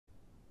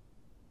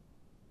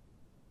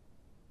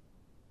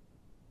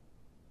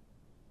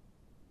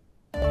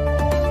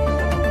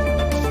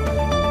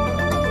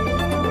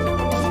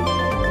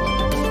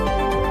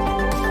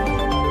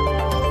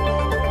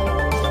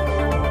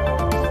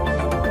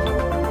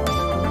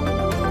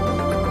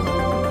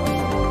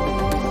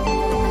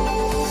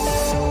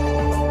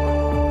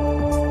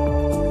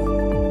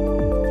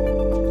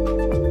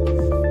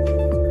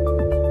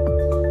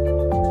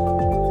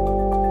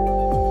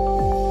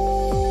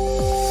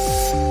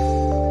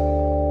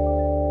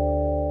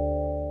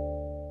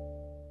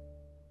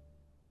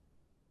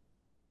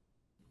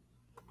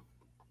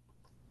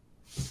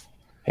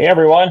Hey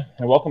everyone,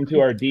 and welcome to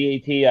our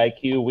DAT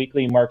IQ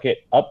weekly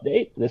market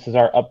update. This is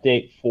our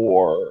update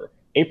for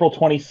April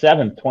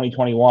 27th,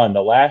 2021,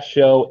 the last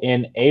show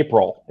in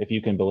April, if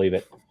you can believe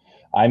it.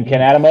 I'm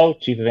Ken Adamo,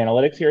 Chief of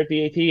Analytics here at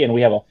DAT, and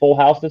we have a full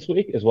house this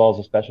week, as well as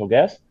a special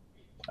guest.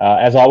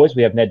 As always,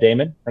 we have Ned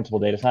Damon, Principal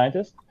Data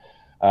Scientist,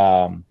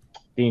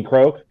 Dean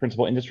Croak,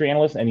 Principal Industry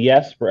Analyst, and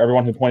yes, for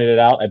everyone who pointed it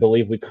out, I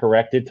believe we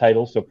corrected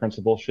titles, so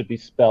Principal should be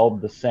spelled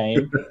the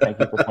same.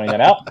 Thank you for pointing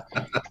that out.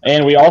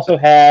 And we also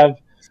have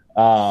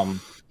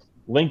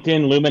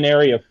LinkedIn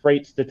luminary of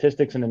freight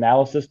statistics and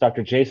analysis,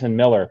 Dr. Jason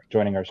Miller,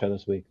 joining our show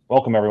this week.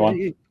 Welcome, everyone.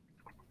 Hey.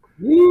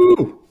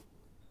 Woo.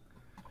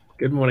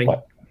 Good morning.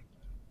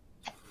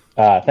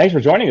 Thanks for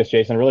joining us,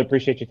 Jason. Really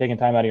appreciate you taking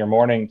time out of your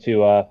morning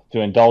to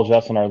indulge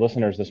us and our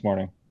listeners this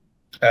morning.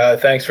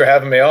 Thanks for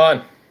having me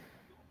on.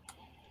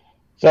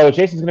 So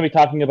Jason's going to be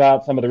talking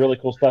about some of the really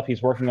cool stuff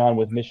he's working on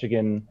with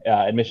Michigan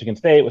at Michigan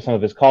State with some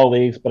of his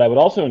colleagues. But I would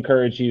also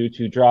encourage you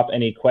to drop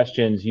any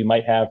questions you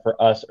might have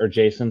for us or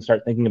Jason.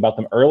 Start thinking about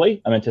them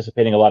early. I'm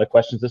anticipating a lot of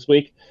questions this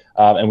week,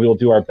 and we will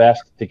do our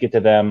best to get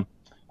to them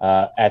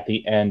at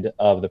the end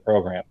of the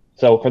program.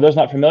 So for those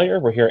not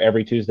familiar, we're here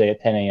every Tuesday at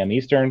 10 a.m.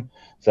 Eastern,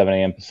 7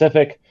 a.m.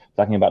 Pacific,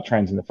 talking about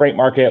trends in the freight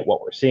market,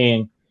 what we're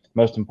seeing,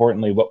 most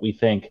importantly, what we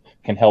think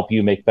can help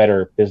you make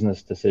better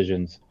business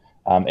decisions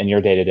in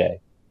your day-to-day.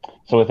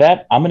 So with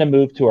that, I'm going to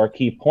move to our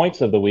key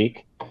points of the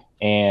week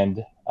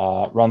and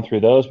run through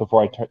those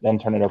before I then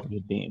turn it over to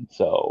Dean.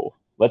 So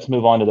let's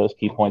move on to those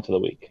key points of the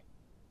week.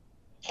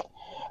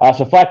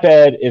 So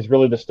flatbed is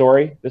really the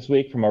story this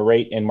week from a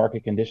rate and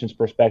market conditions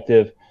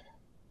perspective.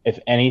 If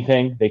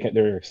anything,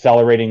 they're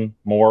accelerating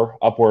more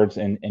upwards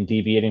and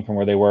deviating from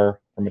where they were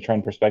from a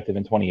trend perspective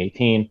in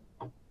 2018,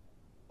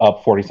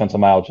 up 40 cents a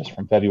mile just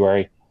from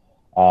February,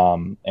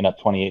 and up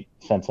 28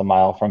 cents a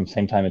mile from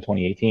same time in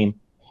 2018.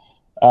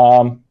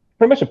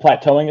 Pretty much a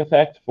plateauing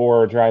effect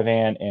for dry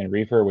van and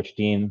reefer, which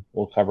Dean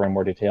will cover in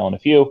more detail in a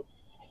few.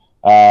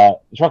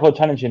 Truckload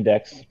tonnage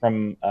index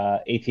from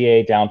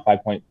ATA down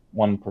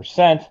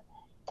 5.1%.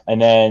 And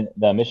then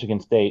the Michigan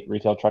State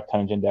retail truck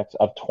tonnage index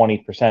up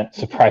 20%,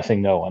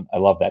 surprising no one. I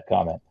love that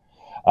comment.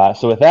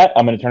 So with that,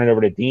 I'm going to turn it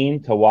over to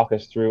Dean to walk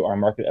us through our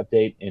market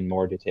update in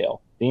more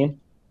detail. Dean?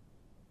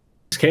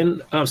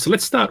 Ken, so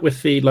let's start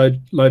with the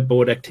load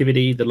board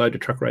activity, the load to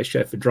truck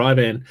ratio for dry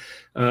van.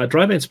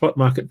 Dry van spot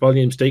market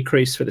volumes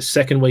decreased for the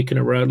second week in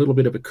a row, a little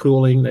bit of a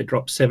cooling. They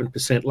dropped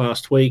 7%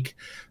 last week.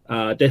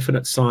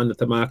 Definite sign that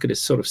the market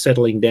is sort of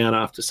settling down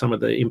after some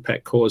of the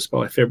impact caused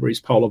by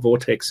February's polar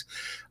vortex.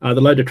 The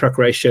load to truck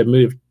ratio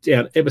moved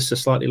down ever so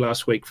slightly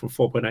last week from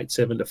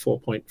 4.87 to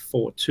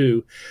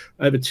 4.42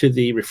 over to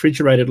the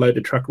refrigerated load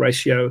to truck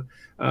ratio.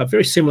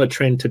 Very similar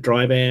trend to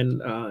dry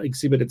van,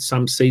 exhibited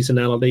some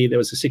seasonality. There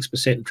was a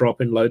 6%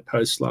 drop in load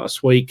posts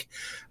last week.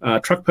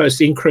 Truck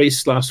posts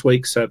increased last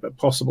week, so a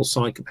possible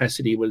sign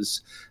capacity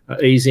was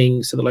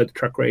easing. So the load to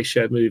truck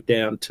ratio moved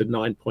down to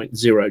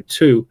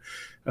 9.02.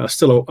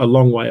 Still a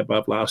long way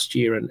above last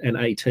year and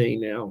 18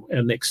 now,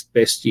 our next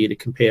best year to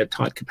compare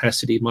tight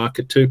capacity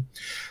market to.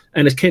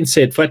 And as Ken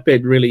said,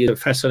 flatbed really is a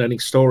fascinating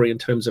story in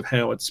terms of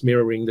how it's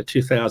mirroring the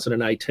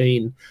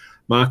 2018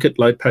 market.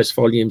 Load post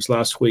volumes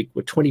last week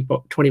were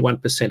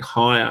 21%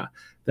 higher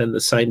than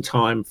the same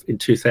time in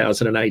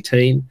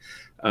 2018.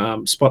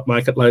 Spot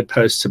market load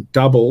posts have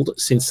doubled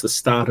since the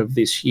start of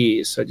this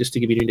year. So just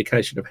to give you an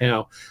indication of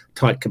how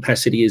tight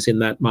capacity is in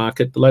that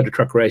market, the load to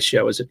truck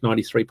ratio is at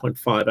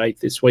 93.58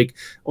 this week,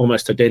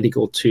 almost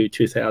identical to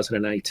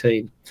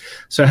 2018.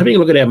 So having a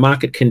look at our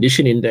market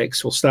condition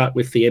index, we'll start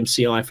with the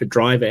MCI for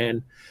dry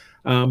van.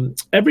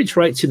 Average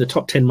rates in the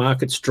top 10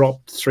 markets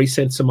dropped 3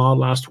 cents a mile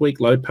last week.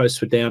 Load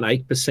posts were down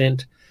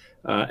 8%.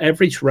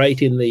 Average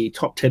rate in the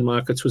top 10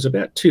 markets was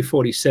about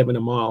 247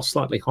 a mile,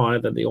 slightly higher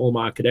than the all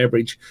market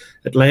average.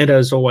 Atlanta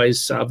is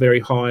always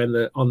very high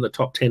on the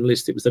top 10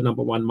 list. It was the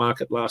 #1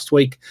 market last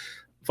week.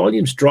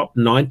 Volumes dropped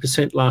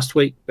 9% last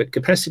week, but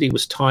capacity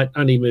was tight,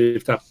 only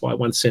moved up by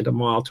 1 cent a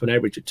mile to an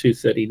average of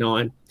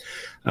 239.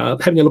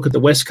 Having a look at the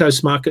West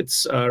Coast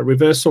markets,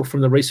 reversal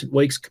from the recent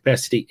weeks,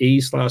 capacity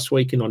eased last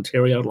week in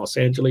Ontario and Los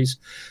Angeles.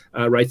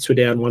 Rates were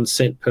down 1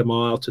 cent per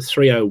mile to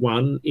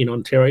 301 in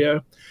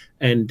Ontario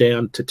and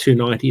down to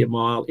 290 a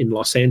mile in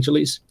Los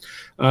Angeles.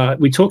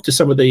 We talked to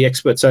some of the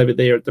experts over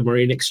there at the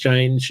Marine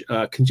Exchange.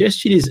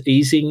 Congestion is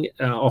easing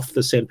off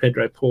the San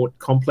Pedro Port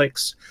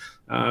complex.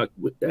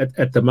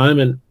 At the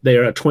moment,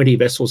 there are 20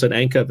 vessels at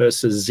anchor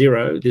versus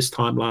 0 this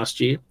time last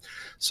year.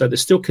 So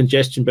there's still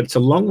congestion, but it's a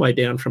long way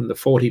down from the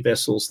 40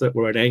 vessels that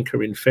were at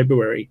anchor in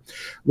February.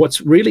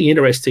 What's really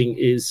interesting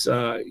is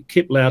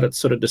Kip Loudon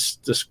sort of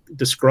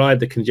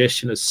described the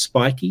congestion as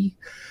spiky.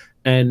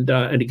 And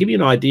to give you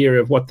an idea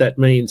of what that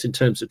means in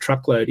terms of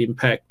truckload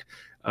impact,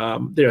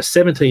 there are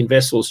 17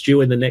 vessels due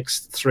in the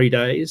next 3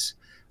 days,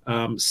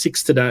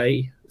 6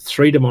 today,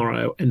 3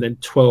 tomorrow, and then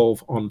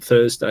 12 on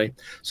Thursday.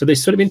 So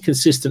these sort of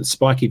inconsistent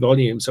spiky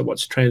volumes are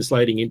what's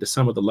translating into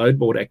some of the load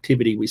board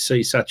activity we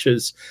see, such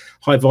as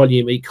high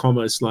volume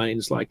e-commerce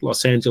lanes like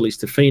Los Angeles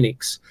to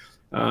Phoenix.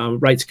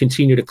 Rates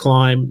continue to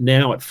climb,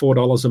 now at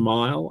 $4 a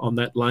mile on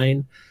that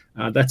lane.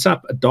 That's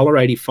up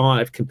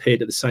 $1.85 compared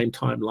to the same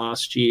time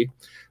last year.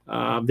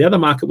 The other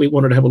market we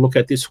wanted to have a look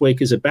at this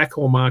week is a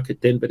backhaul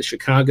market, Denver to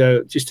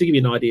Chicago. Just to give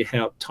you an idea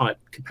how tight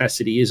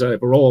capacity is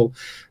overall,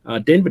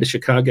 Denver to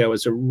Chicago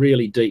is a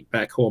really deep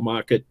backhaul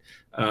market,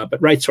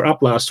 but rates are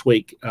up last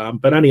week,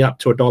 but only up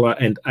to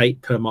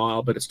 $1.08 per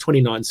mile, but it's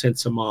 29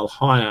 cents a mile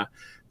higher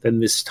than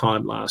this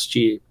time last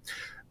year.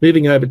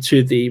 Moving over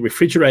to the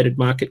refrigerated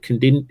market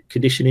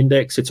condition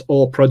index, it's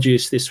all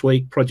produce this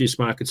week. Produce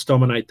markets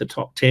dominate the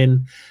top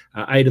 10.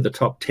 8 of the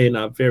top 10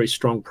 are very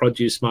strong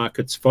produce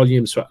markets.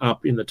 Volumes were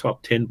up in the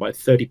top 10 by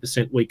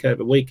 30% week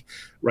over week.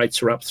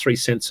 Rates are up 3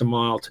 cents a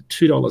mile to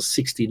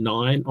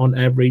 $2.69 on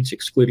average,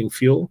 excluding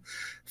fuel.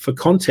 For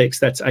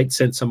context, that's 8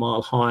 cents a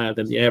mile higher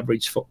than the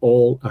average for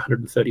all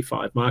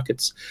 135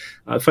 markets.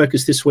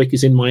 Focus this week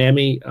is in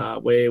Miami,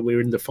 where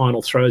we're in the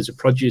final throes of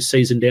produce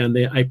season down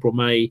there. April,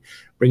 May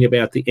bring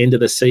about the end of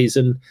the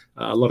season.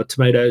 A lot of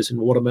tomatoes and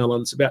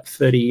watermelons. About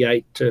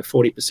 38 to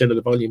 40% of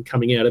the volume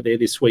coming out of there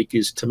this week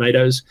is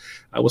tomatoes.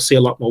 We'll see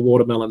a lot more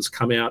watermelons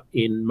come out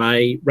in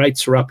May.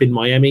 Rates are up in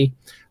Miami.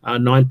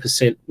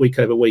 9% week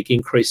over week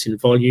increase in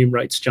volume.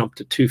 Rates jumped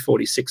to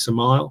 $2.46 a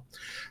mile.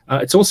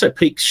 It's also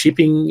peak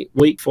shipping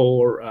week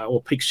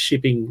or peak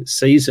shipping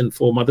season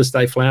for Mother's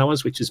Day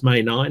flowers, which is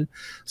May 9.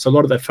 So a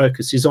lot of that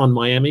focus is on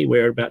Miami,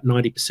 where about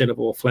 90% of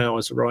all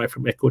flowers arrive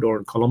from Ecuador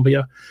and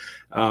Colombia.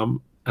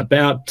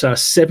 About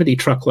 70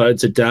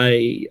 truckloads a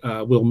day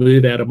will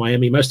move out of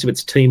Miami. Most of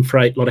it's team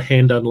freight, a lot of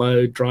hand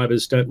unload.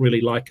 Drivers don't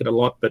really like it a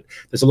lot, but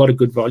there's a lot of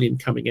good volume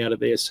coming out of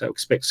there, so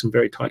expect some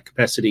very tight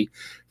capacity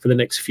for the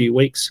next few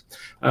weeks.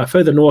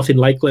 Further north in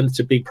Lakeland, it's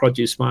a big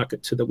produce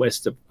market to the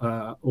west of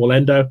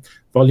Orlando.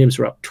 Volumes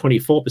are up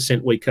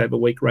 24% week over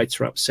week.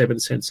 Rates are up 7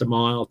 cents a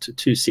mile to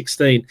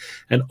 $2.16.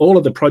 And all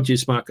of the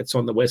produce markets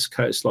on the west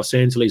coast, Los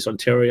Angeles,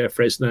 Ontario,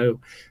 Fresno,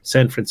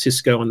 San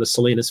Francisco, and the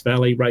Salinas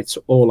Valley, rates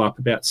are all up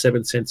about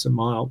 7 cents a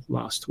mile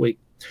last week.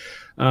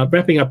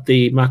 Wrapping up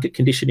the market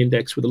condition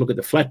index with a look at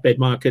the flatbed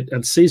market,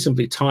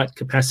 unseasonably tight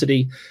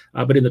capacity,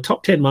 but in the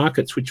top 10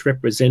 markets, which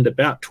represent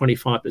about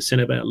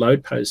 25% of our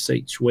load posts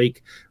each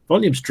week,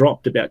 volumes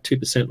dropped about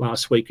 2%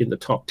 last week in the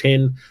top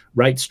 10.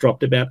 Rates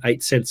dropped about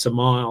 8 cents a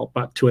mile,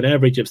 but to an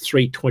average of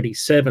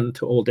 $3.27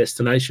 to all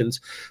destinations.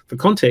 For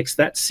context,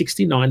 that's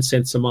 69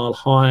 cents a mile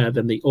higher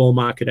than the all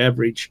market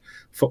average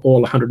for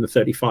all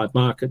 135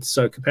 markets.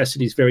 So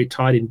capacity is very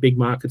tight in big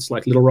markets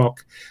like Little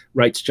Rock.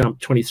 Rates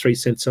jumped 23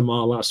 cents a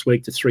mile last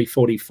week to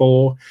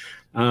 $3.44.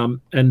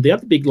 And the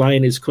other big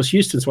lane is, of course,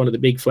 Houston's one of the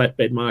big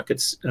flatbed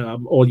markets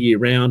all year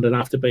round. And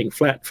after being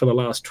flat for the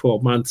last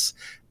 12 months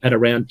at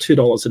around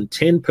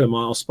 $2.10 per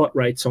mile, spot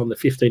rates on the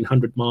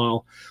 1,500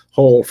 mile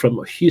haul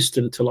from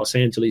Houston to Los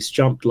Angeles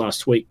jumped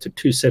last week to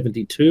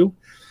 $2.72,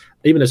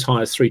 even as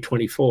high as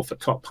 $3.24 for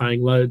top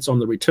paying loads. On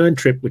the return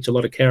trip, which a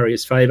lot of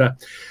carriers favor,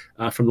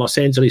 from Los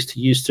Angeles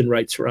to Houston,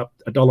 rates are up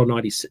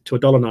 $1.90 to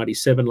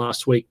 $1.97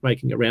 last week,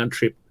 making a round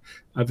trip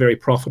very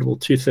profitable,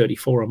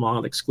 $2.34 a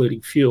mile,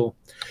 excluding fuel.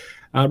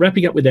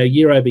 Wrapping up with our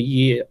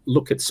year-over-year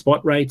look at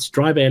spot rates,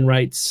 dry van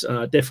rates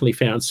definitely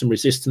found some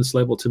resistance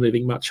level to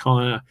moving much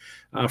higher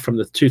from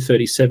the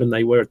 237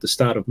 they were at the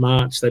start of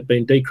March. They've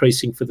been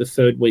decreasing for the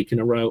third week in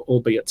a row,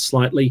 albeit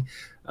slightly.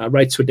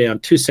 Rates were down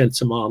 2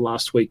 cents a mile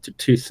last week to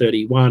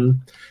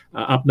 231,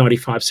 up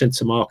 95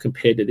 cents a mile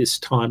compared to this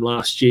time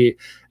last year.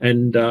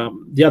 And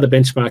the other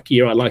benchmark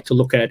year I like to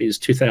look at is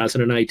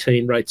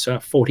 2018. Rates are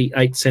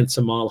 48 cents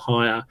a mile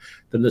higher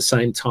than the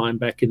same time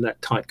back in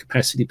that tight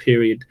capacity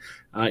period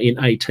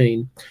in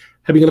 18.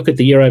 Having a look at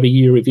the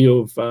year-over-year review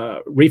of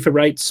reefer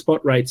rates,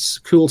 spot rates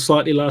cooled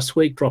slightly last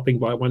week, dropping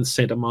by 1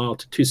 cent a mile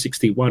to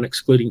 261,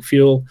 excluding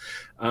fuel.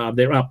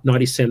 They're up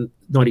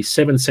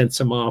 97 cents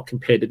a mile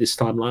compared to this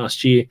time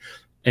last year,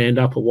 and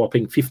up a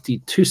whopping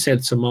 52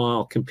 cents a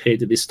mile compared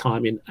to this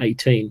time in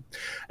 18.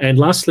 And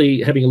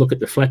lastly, having a look at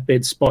the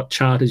flatbed spot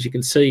chart, as you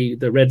can see,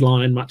 the red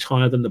line much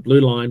higher than the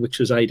blue line, which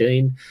was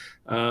 18.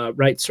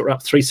 Rates are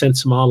up 3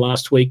 cents a mile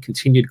last week,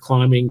 continued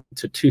climbing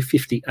to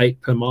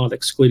 258 per mile,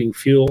 excluding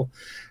fuel.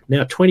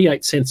 Now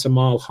 28 cents a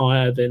mile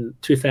higher than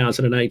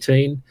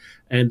 2018,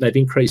 and they've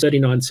increased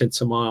 39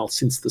 cents a mile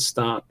since the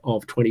start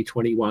of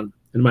 2021.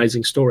 An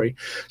amazing story.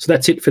 So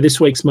that's it for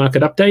this week's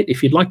market update.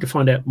 If you'd like to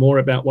find out more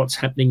about what's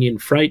happening in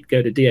freight,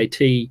 go to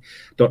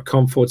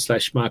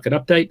dat.com/market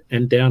update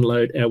and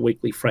download our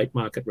weekly freight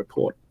market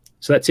report.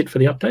 So that's it for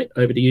the update.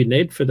 Over to you,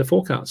 Ned, for the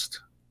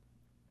forecast.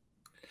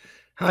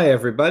 Hi,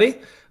 everybody.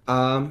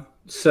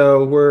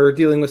 So we're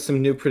dealing with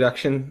some new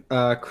production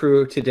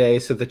crew today,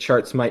 so the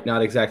charts might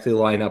not exactly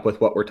line up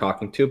with what we're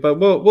talking to, but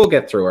we'll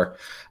get through her.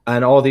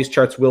 And all these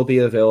charts will be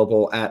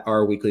available at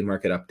our weekly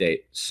market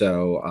update,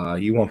 so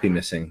you won't be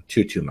missing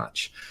too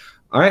much.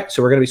 All right,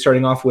 so we're going to be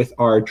starting off with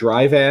our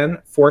dry van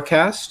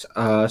forecast.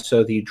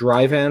 So the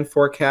dry van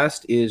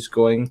forecast is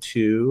going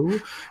to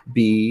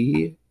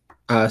be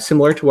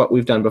similar to what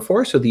we've done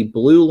before. So the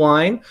blue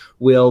line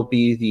will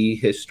be the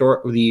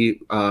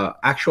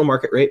actual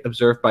market rate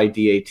observed by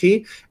DAT,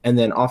 and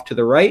then off to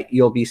the right,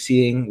 you'll be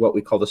seeing what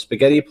we call the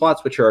spaghetti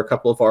plots, which are a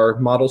couple of our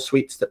model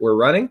suites that we're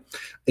running.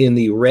 In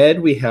the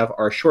red, we have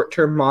our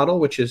short-term model,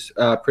 which is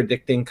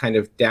predicting kind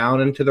of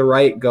down and to the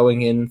right,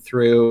 going in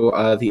through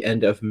the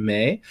end of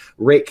May.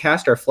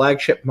 RateCast, our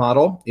flagship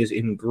model, is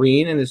in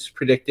green and is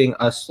predicting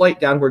a slight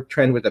downward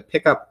trend with a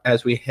pickup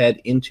as we head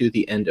into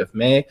the end of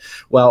May,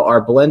 while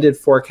our blended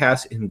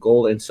forecasts in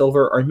gold and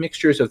silver are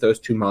mixtures of those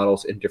two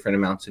models in different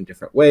amounts in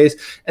different ways,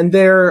 and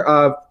they're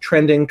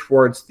trending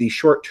towards the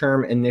short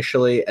term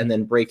initially and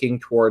then breaking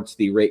towards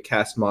the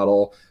RateCast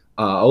model,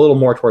 a little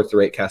more towards the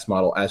RateCast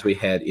model as we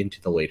head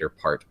into the later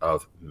part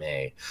of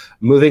May.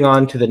 Moving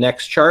on to the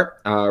next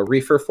chart,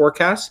 reefer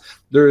forecasts.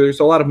 There's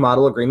a lot of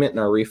model agreement in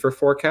our reefer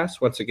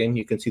forecasts. Once again,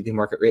 you can see the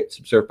market rates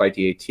observed by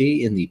DAT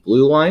in the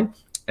blue line,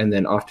 and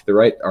then off to the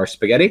right are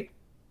spaghetti.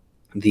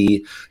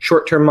 The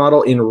short-term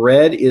model in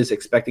red is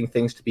expecting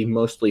things to be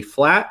mostly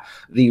flat.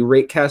 The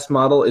RateCast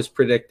model is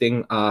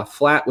predicting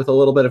flat with a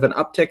little bit of an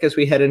uptick as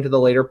we head into the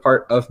later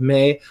part of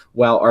May,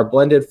 while our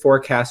blended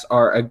forecasts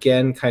are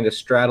again kind of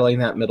straddling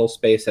that middle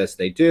space as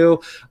they do,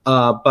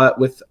 but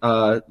with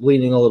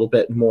leaning a little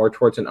bit more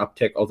towards an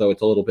uptick, although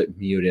it's a little bit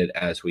muted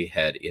as we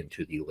head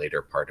into the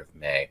later part of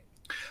May.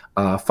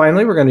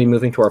 Finally, we're going to be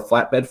moving to our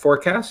flatbed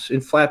forecasts. In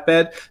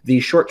flatbed, the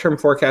short-term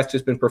forecast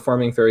has been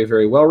performing very,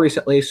 very well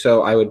recently,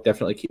 so I would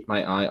definitely keep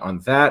my eye on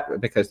that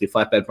because the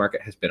flatbed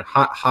market has been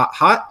hot, hot,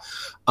 hot.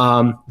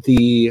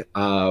 The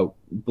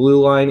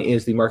blue line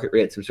is the market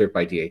rates observed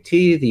by DAT.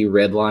 The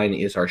red line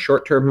is our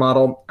short-term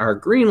model. Our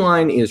green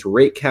line is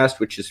RateCast,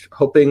 which is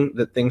hoping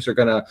that things are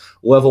going to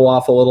level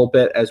off a little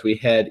bit as we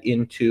head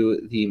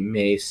into the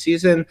May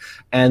season.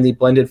 And the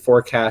blended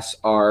forecasts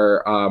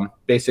are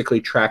basically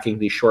tracking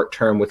the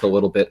short-term with a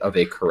little bit of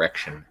a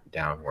correction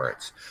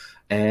downwards.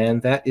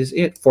 And that is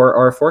it for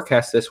our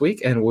forecast this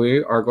week. And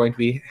we are going to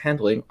be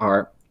handling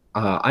our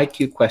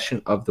IQ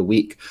question of the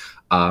week.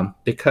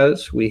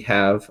 Because we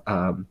have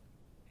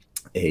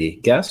a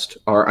guest,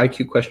 our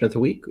IQ question of the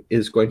week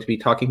is going to be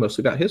talking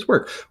mostly about his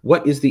work.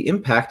 What is the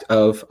impact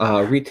of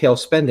retail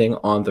spending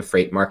on the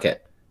freight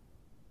market?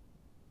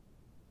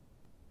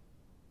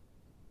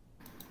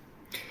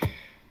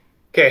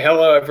 Okay,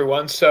 hello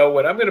everyone. So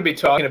what I'm going to be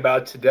talking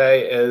about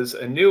today is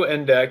a new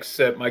index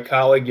that my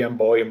colleague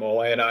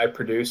Yamboyamole and I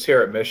produce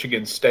here at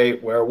Michigan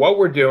State, where what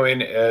we're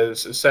doing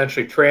is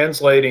essentially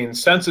translating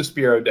Census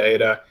Bureau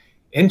data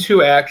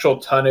into actual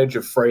tonnage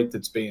of freight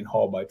that's being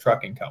hauled by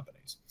trucking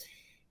companies.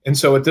 And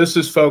so what this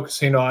is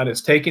focusing on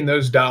is taking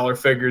those dollar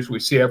figures we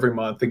see every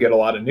month to get a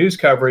lot of news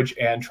coverage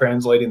and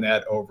translating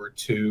that over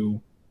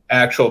to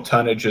actual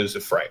tonnages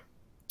of freight.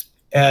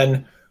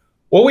 And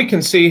what we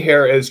can see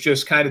here is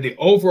just kind of the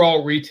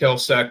overall retail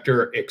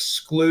sector,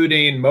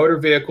 excluding motor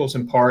vehicles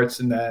and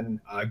parts, and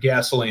then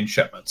gasoline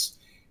shipments.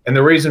 And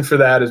the reason for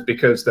that is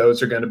because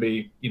those are going to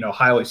be,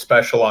 highly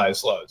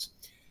specialized loads.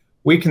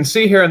 We can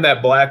see here in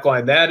that black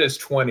line, that is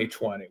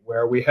 2020,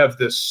 where we have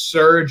this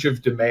surge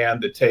of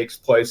demand that takes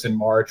place in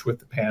March with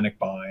the panic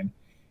buying.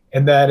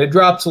 And then it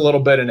drops a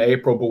little bit in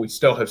April, but we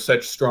still have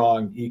such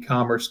strong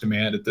e-commerce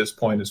demand at this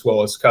point, as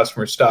well as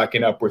customers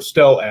stocking up. We're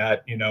still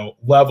at,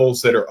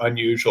 levels that are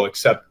unusual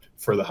except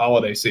for the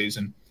holiday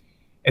season.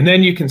 And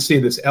then you can see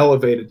this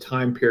elevated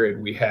time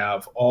period we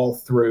have all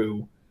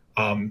through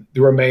the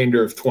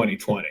remainder of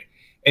 2020.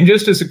 And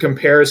just as a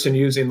comparison,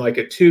 using like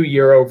a 2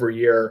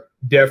 year-over-year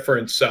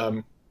difference,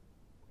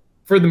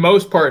 for the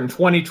most part in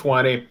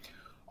 2020,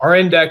 our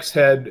index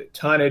had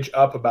tonnage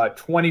up about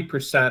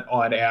 20%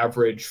 on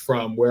average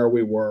from where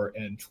we were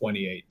in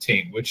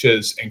 2018, which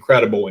is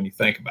incredible when you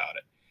think about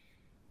it.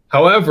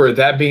 However,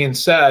 that being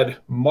said,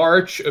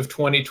 March of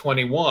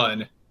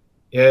 2021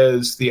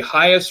 is the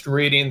highest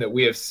reading that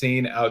we have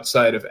seen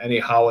outside of any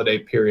holiday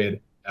period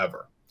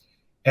ever.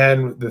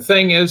 And the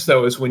thing is,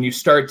 though, is when you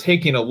start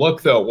taking a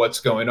look, though, at what's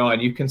going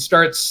on, you can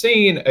start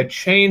seeing a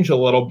change a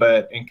little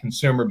bit in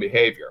consumer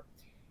behavior.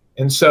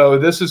 And so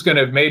this is going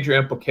to have major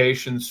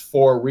implications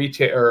for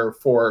retail or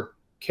for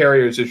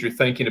carriers as you're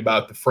thinking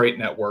about the freight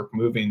network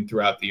moving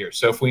throughout the year.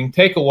 So if we can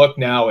take a look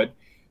now at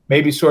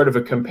maybe sort of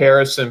a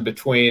comparison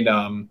between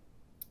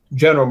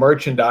general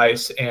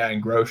merchandise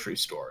and grocery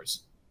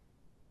stores.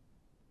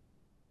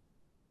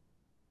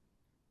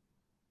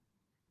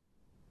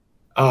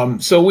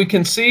 So we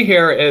can see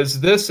here is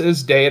this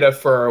is data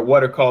for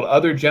what are called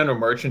other general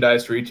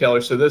merchandise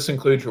retailers. So this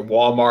includes your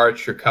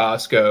Walmarts, your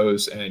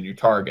Costco's, and your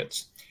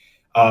Targets,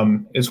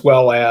 as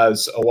well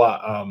as a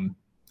lot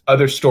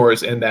other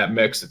stores in that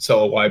mix that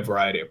sell a wide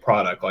variety of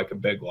product like a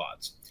Big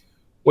Lots.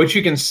 What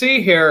you can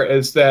see here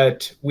is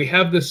that we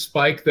have this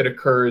spike that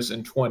occurs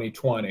in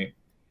 2020,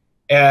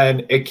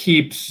 and it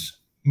keeps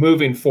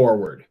moving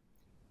forward.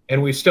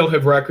 And we still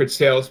have record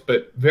sales,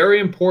 but very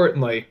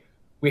importantly,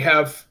 we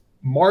have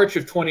March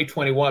of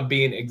 2021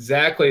 being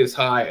exactly as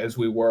high as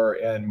we were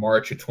in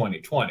March of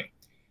 2020.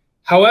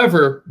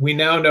 However, we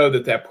now know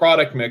that that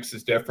product mix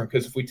is different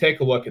because if we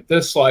take a look at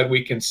this slide,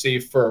 we can see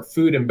for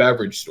food and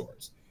beverage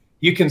stores,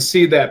 you can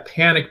see that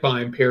panic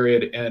buying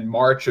period in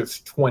March of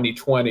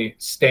 2020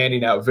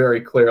 standing out very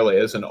clearly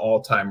as an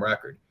all-time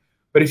record.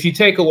 But if you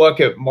take a look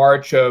at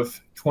March of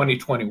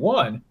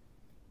 2021,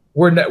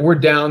 we're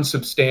down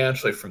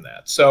substantially from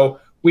that. So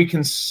we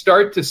can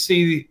start to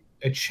see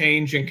a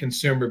change in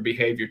consumer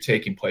behavior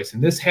taking place.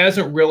 And this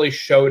hasn't really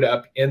showed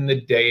up in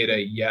the data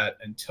yet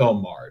until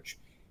March.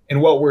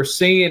 And what we're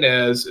seeing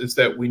is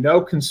that we know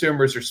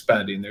consumers are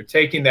spending. They're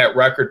taking that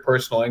record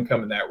personal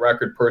income and that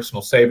record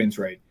personal savings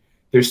rate.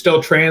 They're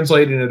still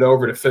translating it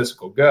over to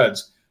physical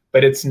goods,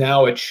 but it's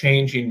now a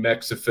changing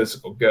mix of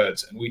physical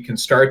goods. And we can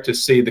start to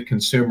see the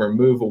consumer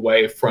move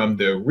away from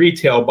the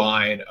retail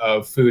buying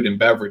of food and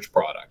beverage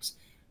products.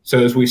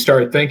 So as we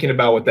start thinking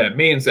about what that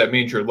means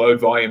your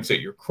load volumes at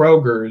your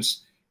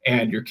Kroger's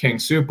and your King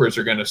Soopers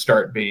are going to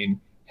start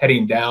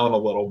heading down a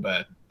little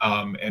bit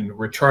and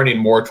returning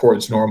more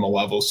towards normal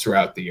levels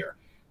throughout the year.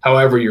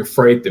 However, your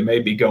freight that may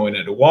be going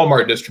into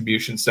Walmart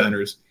distribution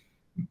centers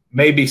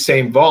may be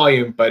same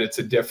volume, but it's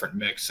a different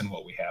mix than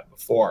what we had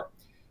before.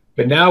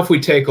 But now if we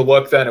take a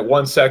look then at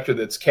one sector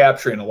that's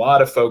capturing a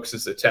lot of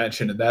folks'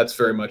 attention, and that's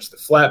very much the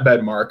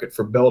flatbed market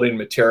for building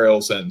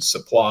materials and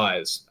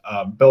supplies,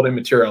 building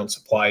material and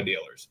supply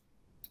dealers.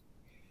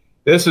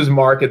 This is a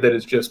market that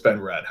has just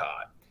been red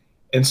hot.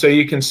 And so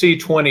you can see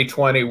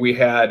 2020, we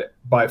had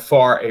by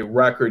far a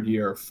record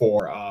year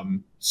for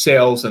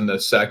sales in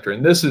this sector.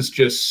 And this is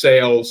just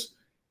sales,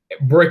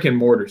 brick and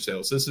mortar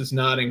sales. This is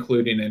not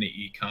including any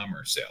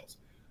e-commerce sales.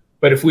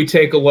 But if we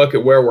take a look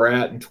at where we're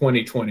at in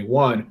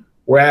 2021,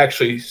 we're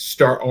actually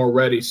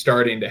already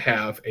starting to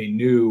have a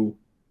new,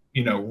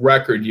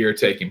 record year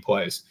taking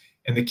place.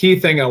 And the key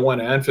thing I want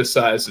to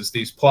emphasize is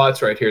these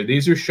plots right here.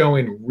 These are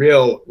showing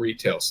real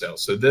retail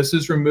sales. So this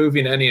is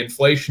removing any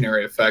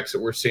inflationary effects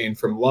that we're seeing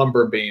from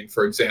lumber being,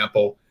 for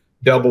example,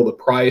 double the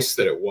price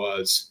that it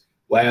was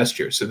last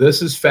year. So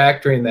this is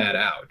factoring that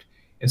out.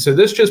 And so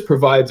this just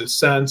provides a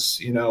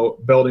sense,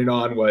 building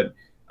on what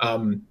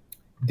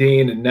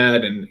Dean and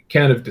Ned and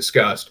Ken have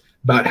discussed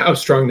about how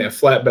strong that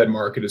flatbed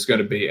market is going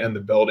to be in the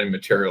building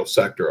material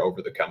sector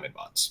over the coming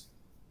months.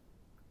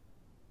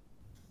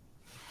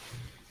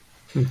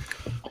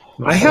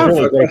 I have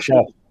a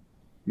question.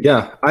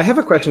 Yeah, I have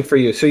a question for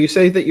you. So you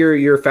say that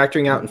you're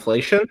factoring out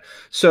inflation.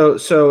 So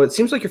it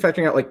seems like you're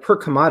factoring out like per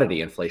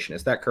commodity inflation.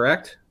 Is that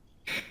correct?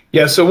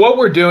 Yeah. So what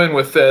we're doing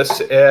with this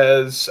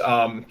is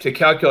to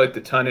calculate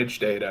the tonnage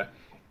data.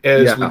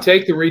 We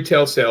take the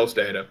retail sales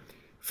data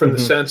from the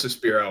Census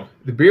Bureau.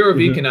 The Bureau of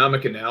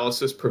Economic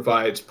Analysis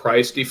provides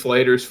price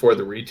deflators for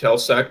the retail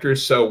sector.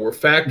 So we're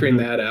factoring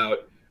that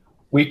out.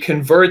 We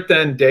convert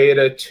then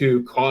data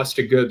to cost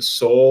of goods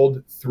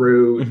sold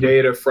through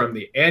data from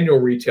the annual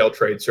retail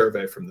trade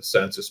survey from the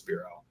Census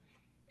Bureau.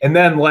 And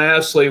then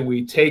lastly,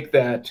 we take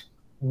that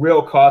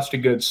real cost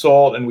of goods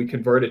sold and we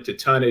convert it to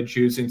tonnage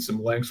using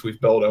some links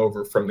we've built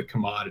over from the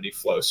commodity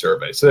flow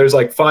survey. So there's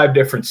like 5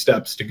 different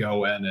steps to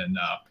go in and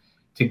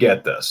to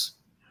get this.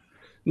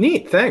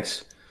 Neat,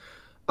 thanks.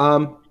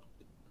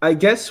 I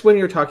guess when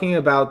you're talking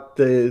about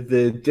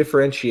the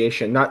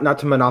differentiation, not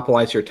to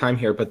monopolize your time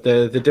here, but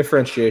the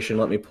differentiation,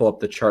 let me pull up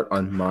the chart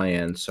on my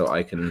end so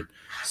I can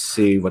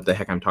see what the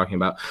heck I'm talking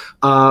about.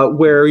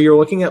 Where you're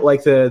looking at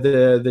like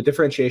the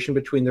differentiation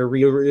between the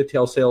real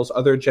retail sales,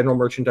 other general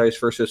merchandise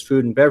versus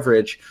food and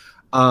beverage.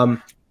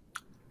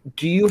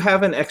 Do you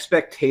have an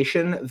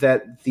expectation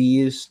that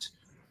these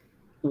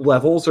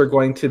levels are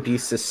going to be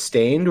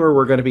sustained, or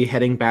we're going to be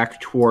heading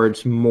back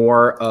towards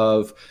more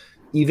of,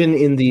 even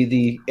in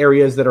the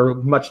areas that are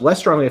much less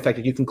strongly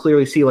affected, you can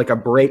clearly see like a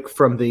break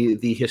from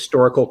the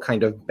historical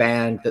kind of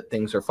band that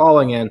things are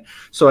falling in.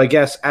 So I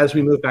guess as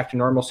we move back to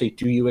normalcy,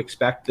 do you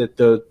expect that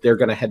they're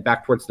going to head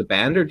back towards the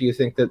band, or do you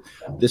think that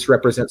this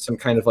represents some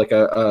kind of like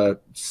a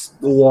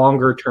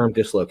longer term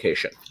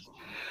dislocation?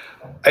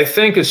 I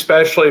think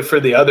especially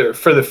for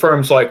the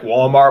firms like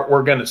Walmart,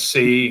 we're going to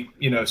see,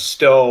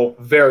 still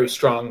very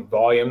strong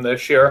volume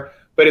this year,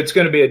 but it's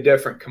going to be a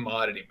different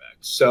commodity mix.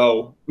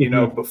 So,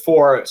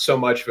 before so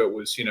much of it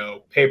was,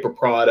 paper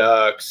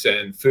products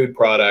and food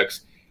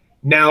products.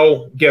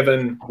 Now,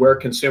 given where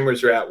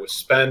consumers are at with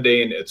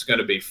spending, it's going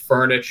to be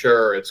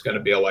furniture, it's going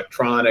to be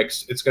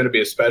electronics, it's going to be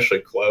especially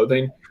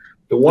clothing.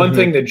 The one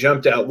thing that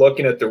jumped out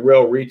looking at the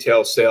real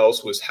retail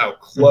sales was how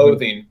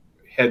clothing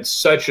had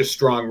such a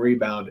strong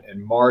rebound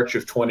in March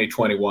of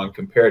 2021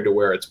 compared to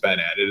where it's been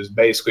at. It has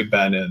basically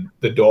been in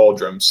the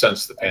doldrums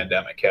since the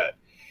pandemic hit.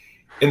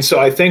 And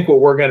so I think what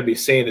we're going to be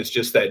seeing is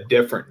just that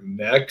different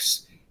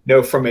mix.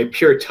 From a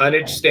pure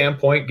tonnage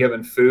standpoint,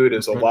 given food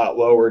is a lot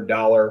lower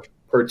dollar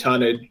per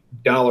ton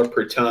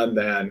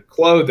than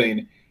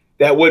clothing,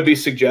 that would be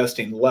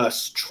suggesting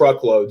less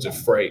truckloads of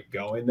freight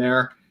going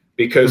there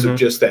because of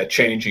just that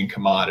changing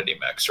commodity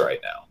mix right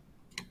now.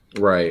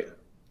 Right.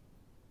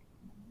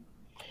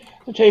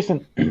 So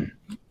Jason,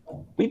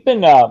 we've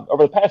been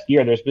over the past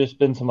year, there's just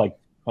been some like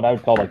what I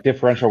would call like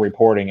differential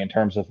reporting in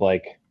terms of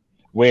like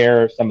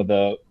where some of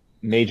the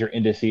major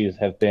indices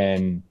have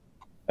been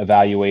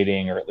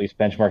evaluating or at least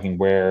benchmarking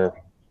where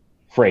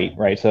freight,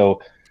 right?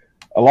 So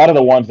a lot of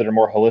the ones that are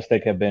more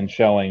holistic have been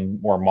showing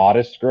more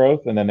modest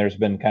growth, and then there's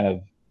been kind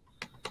of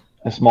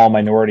a small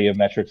minority of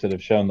metrics that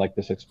have shown like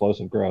this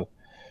explosive growth.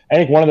 I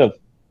think one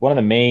of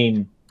the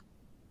main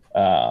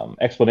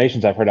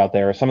explanations I've heard out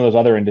there is some of those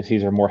other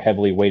indices are more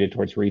heavily weighted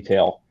towards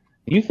retail.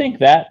 Do you think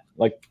that,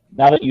 like,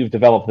 now that you've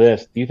developed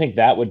this, do you think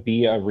that would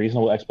be a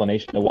reasonable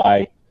explanation of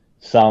why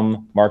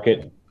some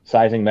market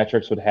sizing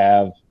metrics would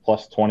have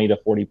plus 20 to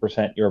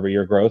 40%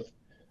 year-over-year growth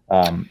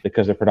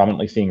because they're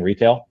predominantly seeing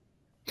retail?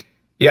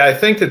 Yeah, I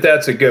think that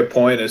that's a good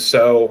point.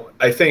 So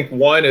I think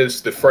one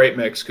is the freight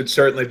mix could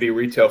certainly be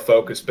retail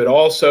focused, but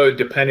also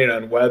depending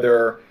on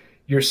whether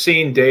you're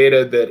seeing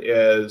data that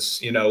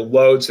is,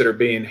 loads that are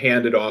being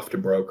handed off to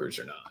brokers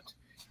or not.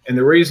 And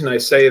the reason I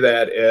say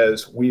that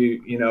is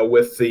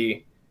with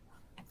the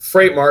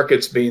freight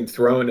markets being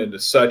thrown into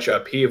such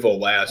upheaval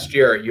last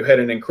year, you had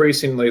an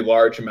increasingly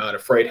large amount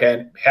of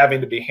freight having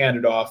to be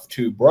handed off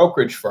to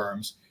brokerage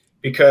firms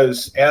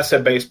because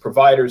asset-based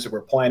providers that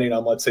were planning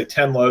on, let's say,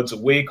 10 loads a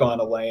week on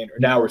a lane are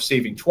now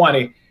receiving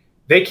 20.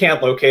 They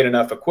can't locate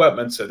enough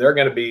equipment, so they're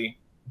going to be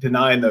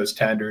denying those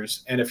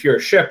tenders. And if you're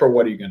a shipper,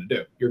 what are you going to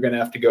do? You're going to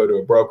have to go to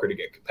a broker to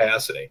get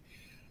capacity.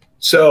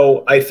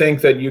 So I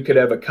think that you could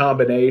have a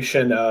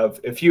combination of,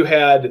 if you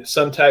had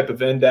some type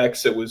of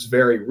index that was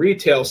very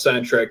retail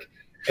centric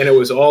and it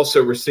was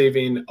also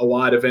receiving a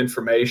lot of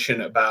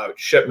information about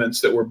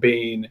shipments that were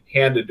being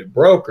handed to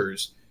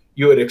brokers,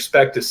 you would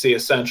expect to see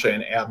essentially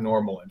an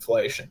abnormal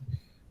inflation.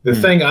 The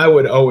thing I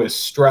would always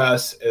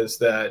stress is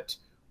that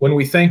when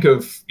we think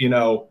of,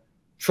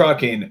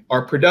 trucking,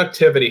 our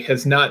productivity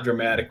has not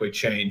dramatically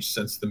changed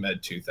since the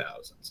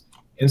mid-2000s.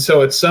 And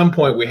so at some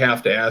point we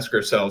have to ask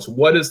ourselves,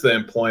 what is the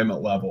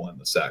employment level in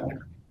the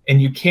sector?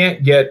 And you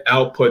can't get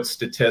output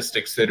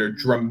statistics that are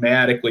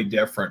dramatically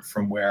different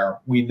from where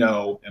we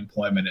know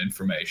employment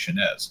information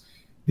is.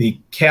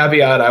 The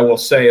caveat I will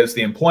say is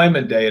the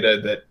employment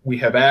data that we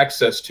have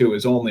access to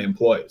is only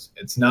employees.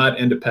 It's not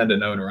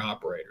independent owner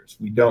operators.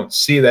 We don't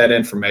see that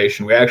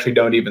information. We actually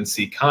don't even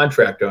see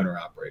contract owner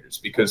operators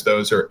because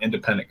those are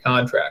independent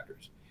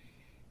contractors.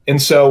 And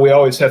so we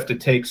always have to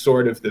take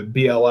sort of the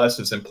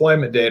BLS's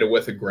employment data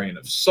with a grain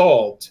of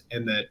salt,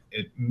 and that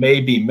it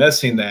may be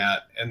missing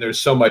that. And there's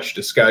so much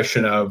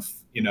discussion of,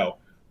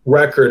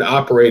 record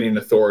operating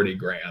authority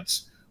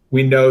grants.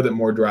 We know that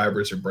more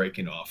drivers are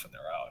breaking off on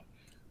their own.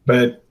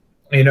 But,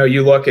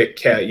 you look at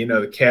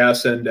the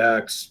CAS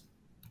index,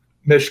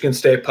 Michigan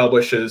State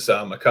publishes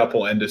a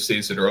couple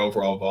indices that are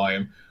overall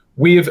volume.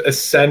 We've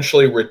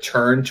essentially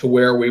returned to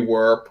where we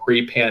were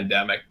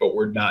pre-pandemic, but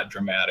we're not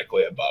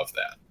dramatically above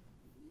that.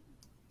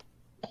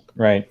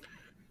 Right.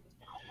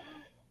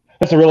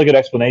 That's a really good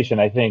explanation,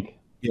 I think.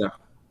 Yeah.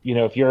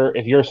 If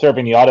you're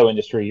serving the auto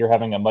industry, you're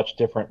having a much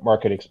different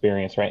market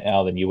experience right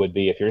now than you would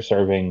be if you're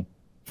serving,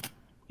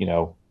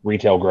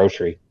 retail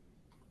grocery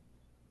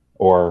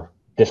or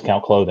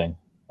discount clothing,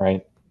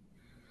 right?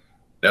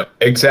 No,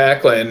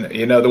 exactly. And,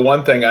 the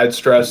one thing I'd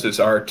stress is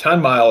our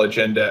ton mileage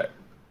index,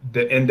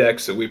 the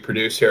index that we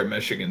produce here at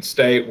Michigan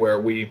State,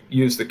 where we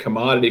use the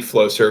commodity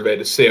flow survey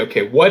to say,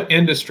 okay, what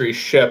industries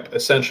ship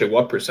essentially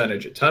what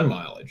percentage of ton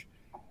mileage?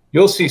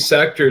 You'll see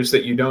sectors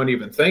that you don't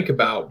even think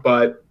about,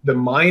 but the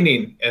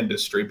mining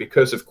industry,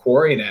 because of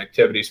quarrying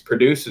activities,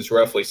 produces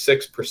roughly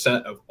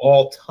 6% of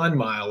all ton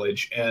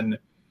mileage in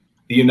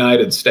the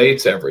United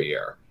States every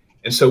year.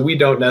 And so we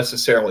don't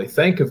necessarily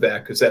think of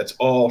that because that's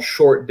all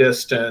short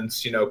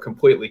distance,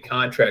 completely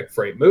contract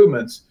freight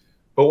movements.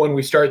 But when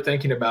we start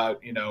thinking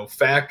about,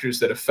 factors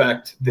that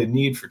affect the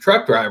need for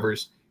truck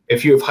drivers,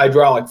 if you have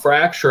hydraulic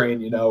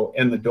fracturing,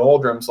 in the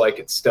doldrums like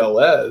it still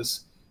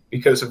is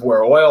because of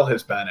where oil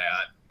has been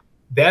at,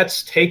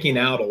 that's taking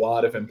out a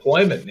lot of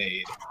employment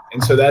need.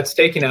 And so that's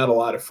taking out a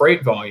lot of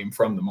freight volume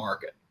from the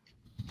market.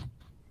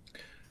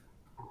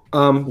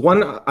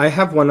 I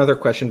have one other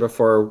question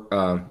before,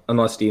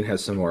 unless Dean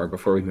has some more,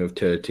 before we move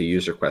to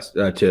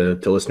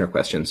listener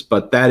questions.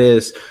 But that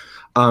is,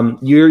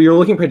 you're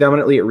looking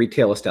predominantly at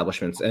retail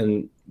establishments,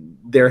 and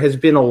there has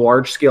been a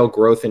large scale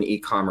growth in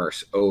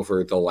e-commerce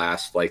over the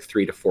last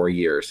 3 to 4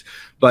 years.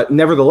 But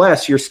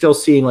nevertheless, you're still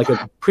seeing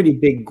a pretty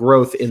big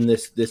growth in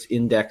this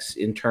index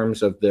in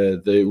terms of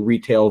the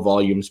retail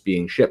volumes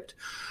being shipped.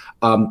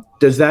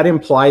 Does that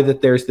imply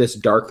that there's this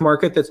dark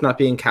market that's not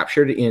being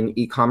captured in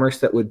e-commerce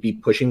that would be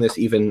pushing this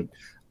even,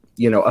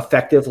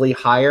 effectively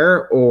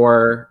higher?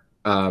 Or,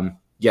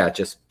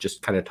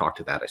 just kind of talk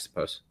to that, I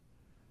suppose.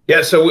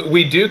 Yeah, so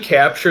we do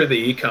capture the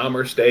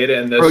e-commerce data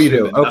in this. Oh, you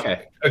do?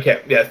 Okay.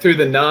 Okay, yeah, through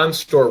the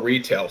non-store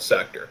retail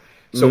sector.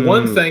 So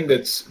one thing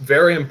that's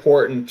very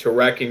important to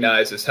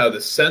recognize is how the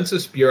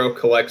Census Bureau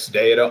collects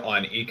data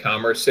on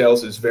e-commerce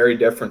sales is very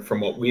different from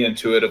what we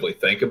intuitively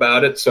think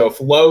about it. So if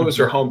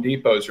Lowe's or Home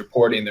Depot is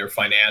reporting their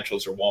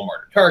financials, or Walmart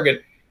or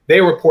Target,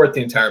 they report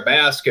the entire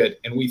basket,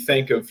 and we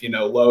think of,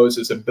 Lowe's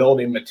as a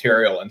building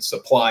material and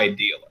supply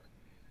dealer.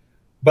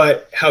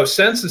 But how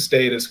census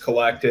data is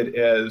collected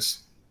is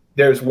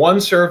there's one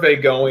survey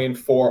going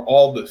for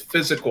all the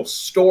physical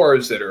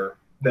stores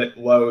that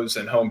Lowe's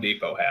and Home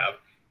Depot have.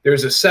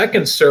 There's a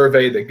second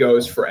survey that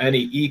goes for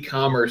any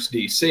e-commerce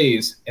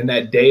DCs, and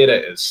that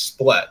data is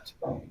split.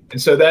 And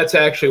so that's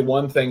actually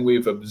one thing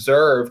we've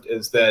observed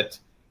is that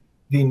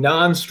the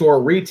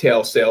non-store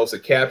retail sales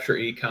that capture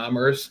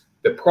e-commerce,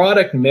 the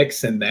product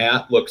mix in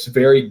that looks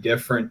very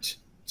different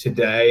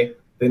today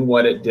than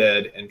what it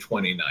did in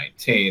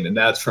 2019. And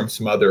that's from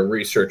some other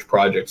research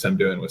projects I'm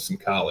doing with some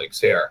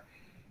colleagues here.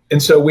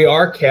 And so we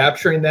are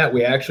capturing that.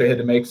 We actually had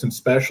to make some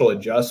special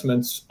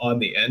adjustments on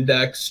the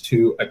index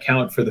to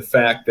account for the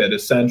fact that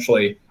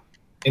essentially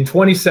in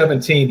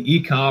 2017,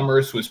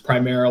 e-commerce was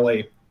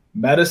primarily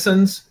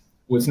medicines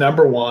was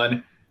number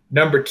one.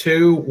 Number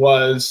two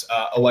was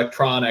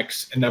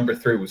electronics, and number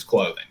three was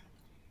clothing.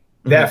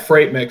 That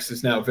freight mix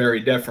is now very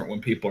different when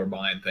people are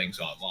buying things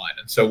online.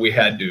 And so we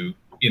had to,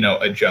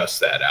 adjust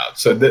that out.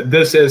 So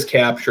this is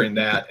capturing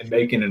that and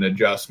making an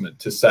adjustment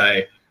to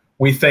say,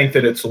 we think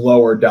that it's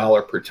lower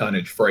dollar per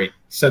tonnage freight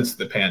since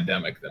the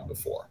pandemic than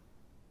before.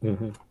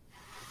 The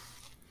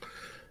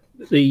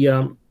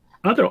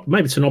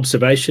maybe it's an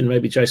observation,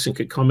 maybe Jason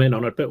could comment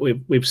on it, but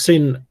we've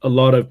seen a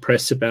lot of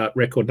press about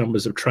record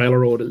numbers of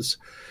trailer orders.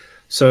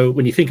 So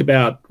when you think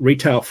about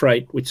retail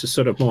freight, which is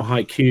sort of more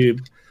high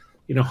cube,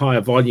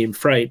 higher volume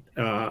freight,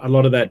 a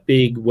lot of that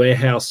big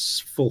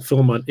warehouse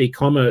fulfillment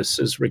e-commerce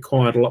has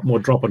required a lot more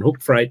drop and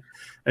hook freight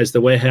as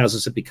the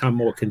warehouses have become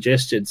more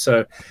congested.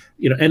 So,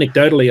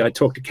 anecdotally, I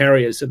talk to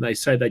carriers and they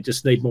say they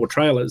just need more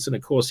trailers. And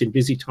of course, in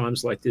busy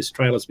times like this,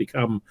 trailers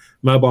become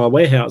mobile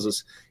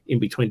warehouses in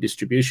between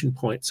distribution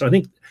points. So I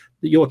think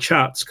that your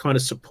charts kind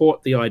of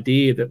support the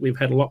idea that we've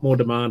had a lot more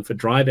demand for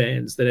dry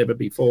vans than ever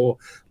before,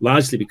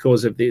 largely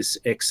because of this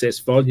excess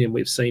volume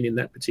we've seen in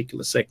that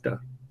particular sector.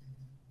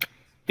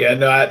 Yeah,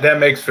 no, that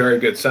makes very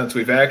good sense.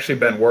 We've actually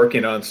been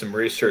working on some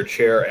research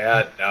here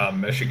at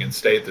Michigan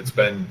State that's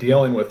been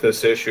dealing with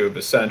this issue of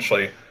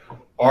essentially,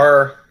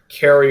 are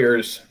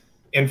carriers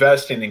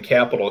investing in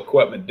capital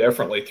equipment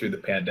differently through the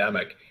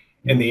pandemic?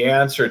 And the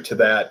answer to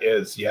that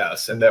is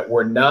yes, and that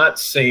we're not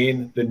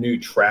seeing the new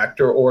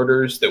tractor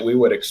orders that we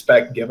would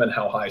expect given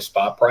how high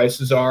spot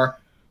prices are,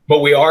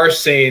 but we are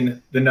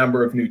seeing the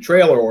number of new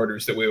trailer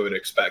orders that we would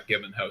expect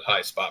given how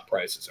high spot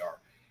prices are.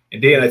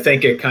 Indeed, I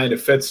think it kind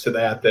of fits to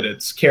that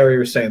it's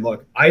carriers saying,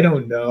 look, I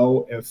don't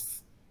know if,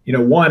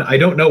 I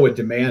don't know what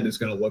demand is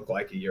going to look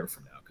like a year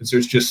from now, because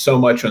there's just so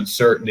much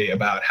uncertainty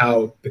about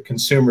how the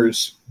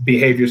consumer's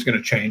behavior is going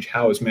to change,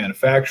 how is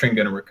manufacturing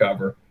going to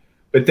recover.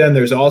 But then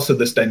there's also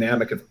this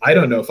dynamic of, I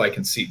don't know if I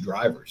can see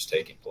drivers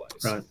taking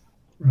place. Right.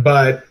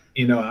 But,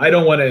 I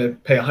don't want to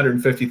pay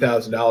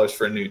 $150,000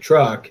 for a new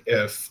truck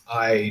if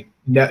I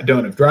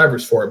don't have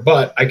drivers for it,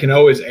 but I can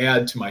always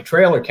add to my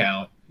trailer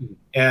count.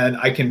 And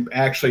I can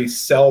actually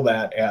sell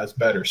that as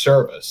better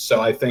service. So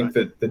I think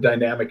that the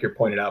dynamic you're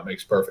pointing out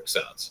makes perfect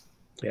sense.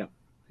 Yeah,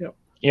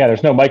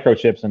 there's no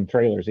microchips in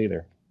trailers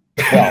either.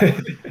 Well,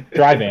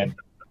 dry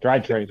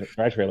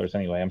trailers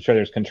anyway. I'm sure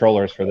there's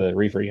controllers for the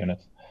reefer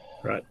units.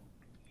 Right.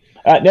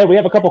 Ned, we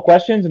have a couple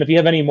questions, and if you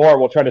have any more,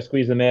 we'll try to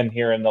squeeze them in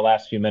here in the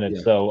last few minutes.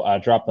 Yeah. So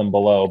drop them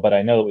below. But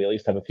I know that we at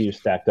least have a few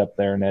stacked up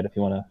there, Ned, if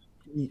you want to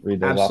read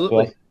those off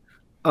to us.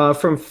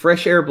 From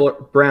Fresh Air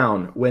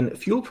Brown, when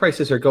fuel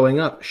prices are going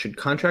up, should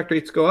contract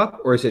rates go up,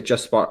 or is it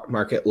just spot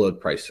market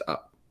load price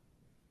up?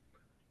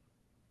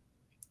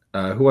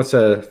 Who wants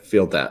to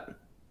field that?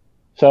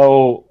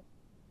 So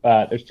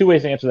there's two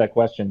ways to answer that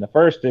question. The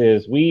first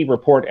is we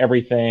report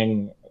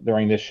everything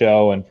during this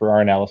show and for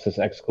our analysis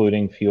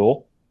excluding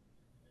fuel.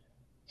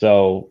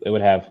 So it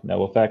would have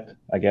no effect,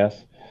 I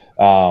guess.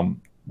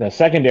 The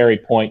secondary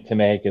point to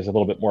make is a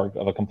little bit more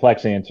of a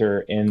complex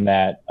answer in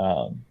that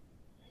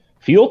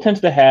fuel tends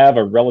to have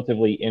a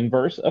relatively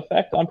inverse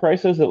effect on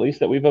prices, at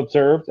least that we've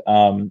observed,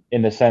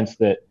 in the sense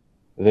that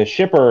the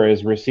shipper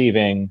is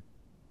receiving,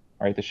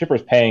 right? The shipper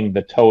is paying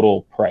the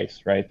total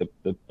price, right?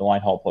 The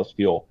line haul plus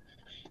fuel.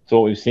 So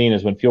what we've seen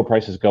is when fuel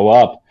prices go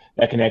up,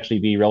 that can actually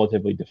be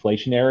relatively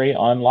deflationary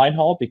on line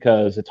haul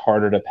because it's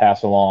harder to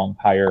pass along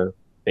higher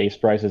base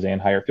prices and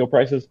higher fuel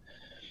prices.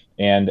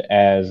 And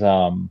as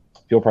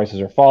fuel prices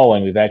are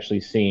falling, we've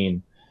actually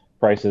seen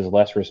prices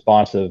less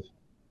responsive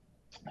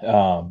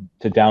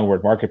to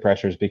downward market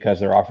pressures because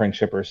they're offering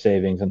shippers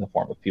savings in the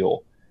form of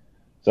fuel.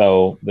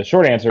 So the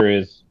short answer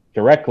is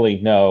directly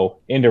no.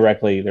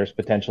 Indirectly, there's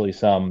potentially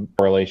some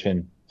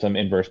correlation, some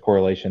inverse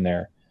correlation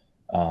there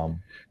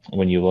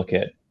when you look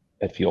at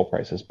fuel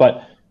prices.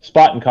 But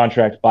spot and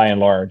contract, by and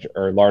large,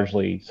 are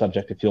largely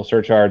subject to fuel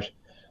surcharge.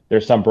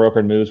 There's some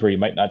brokered moves where you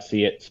might not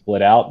see it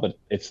split out, but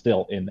it's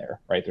still in there,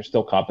 right? They're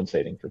still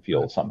compensating for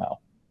fuel somehow.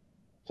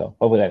 So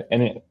hopefully that,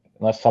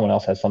 unless someone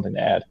else has something to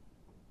add.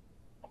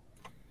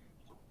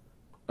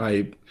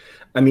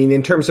 I mean,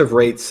 in terms of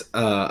rates,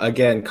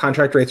 again,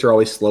 contract rates are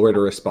always slower to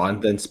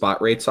respond than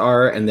spot rates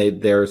are, and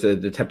there's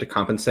an attempt to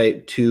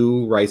compensate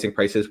to rising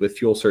prices with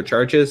fuel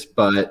surcharges,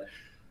 but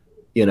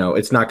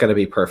it's not going to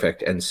be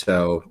perfect, and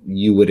so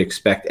you would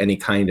expect any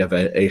kind of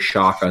a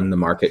shock on the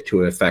market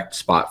to affect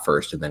spot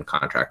first and then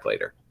contract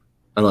later,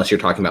 unless you're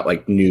talking about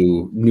like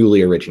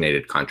newly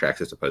originated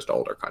contracts as opposed to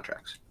older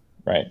contracts.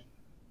 Right.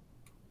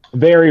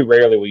 Very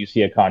rarely will you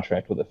see a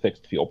contract with a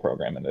fixed fuel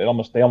program, and they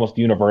almost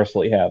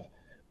universally have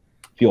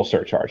fuel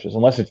surcharges,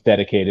 unless it's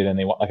dedicated and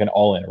they want like an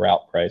all-in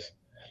route price.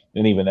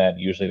 And even then,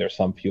 usually there's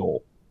some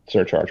fuel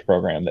surcharge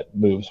program that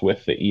moves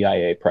with the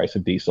EIA price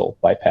of diesel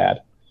by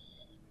PAD.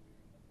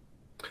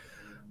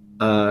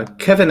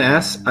 Kevin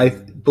asks, I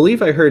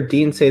believe I heard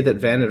Dean say that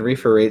van and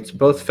reefer rates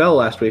both fell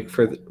last week,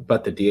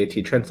 but the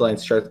DAT trend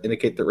lines charts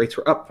indicate that rates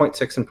were up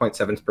 0.6 and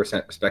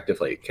 0.7%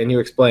 respectively. Can you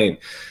explain?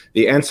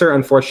 The answer,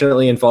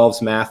 unfortunately,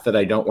 involves math that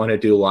I don't want to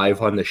do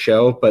live on the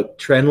show, but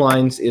trend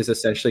lines is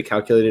essentially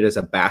calculated as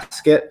a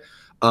basket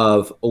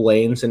of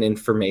lanes and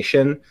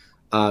information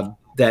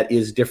that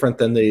is different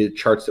than the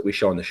charts that we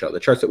show on the show.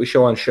 The charts that we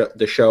show on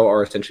the show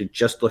are essentially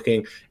just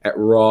looking at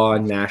raw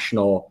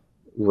national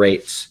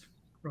rates.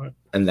 Right.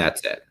 And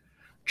that's it.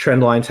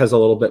 Trendlines has a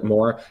little bit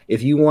more.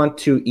 If you want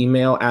to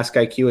email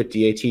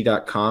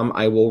askiq@dat.com,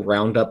 I will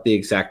round up the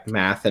exact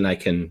math and I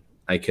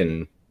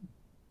can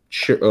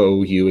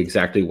show you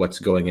exactly what's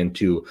going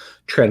into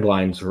trend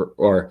lines,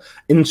 or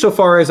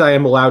insofar as I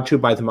am allowed to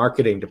by the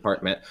marketing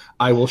department,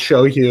 I will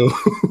show you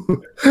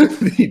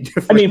the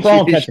different. I mean, for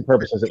all intents and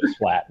purposes, it was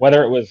flat.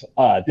 Whether it was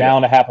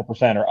down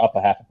 0.5% or up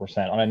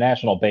 0.5% on a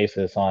national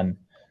basis on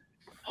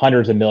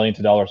hundreds of millions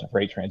of dollars of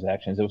freight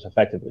transactions, it was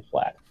effectively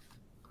flat.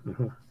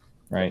 Mm-hmm.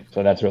 Right.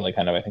 So that's really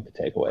kind of, I think, the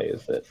takeaway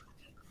is that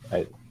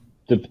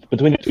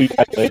between the two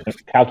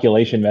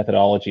calculation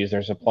methodologies,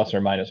 there's a plus or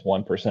minus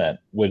 1%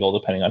 wiggle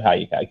depending on how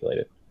you calculate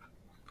it.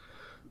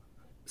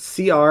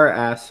 CR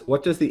asks,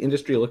 what does the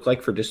industry look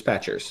like for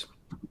dispatchers?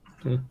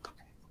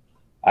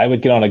 I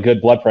would get on a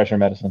good blood pressure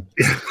medicine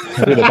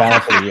through the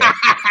balance of the year.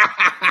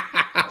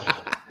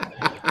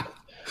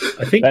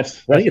 I think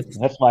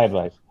that's my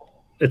advice.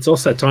 It's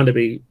also time to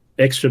be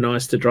extra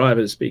nice to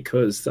drivers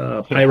because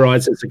pay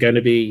rises are going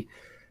to be,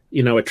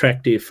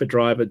 attractive for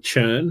driver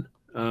churn.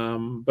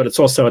 But it's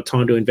also a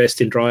time to invest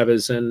in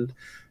drivers, and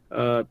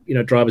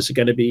drivers are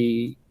going to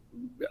be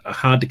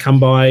hard to come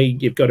by.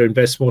 You've got to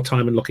invest more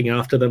time in looking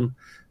after them,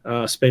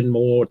 spend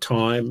more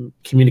time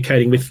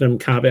communicating with them,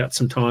 carve out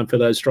some time for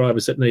those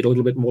drivers that need a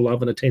little bit more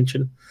love and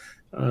attention.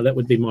 That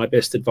would be my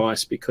best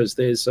advice, because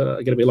there's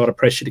going to be a lot of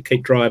pressure to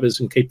keep drivers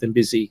and keep them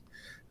busy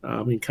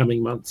in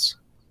coming months.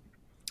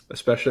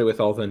 Especially with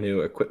all the new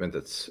equipment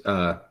that's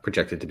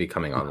projected to be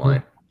coming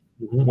online.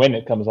 When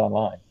it comes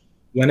online.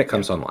 When it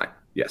comes online,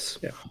 yes.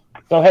 Yeah.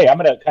 So, hey, I'm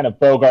going to kind of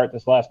bogart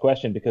this last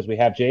question because we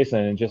have Jason,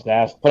 and just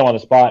put him on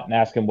the spot and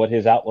ask him what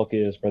his outlook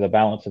is for the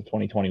balance of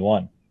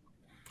 2021.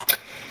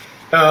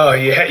 Oh,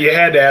 you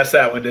had to ask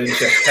that one,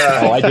 didn't you?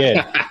 Oh, I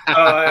did.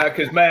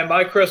 Because, man,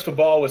 my crystal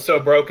ball was so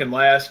broken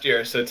last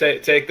year, so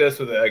take this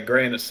with a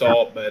grain of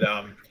salt. But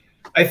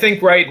I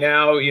think right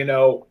now,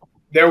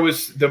 there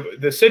was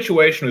the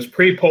situation was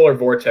pre-polar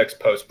vortex,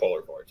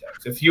 post-polar vortex.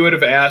 If you would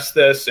have asked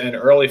this in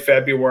early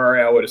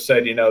February, I would have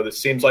said, this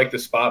seems like the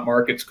spot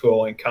market's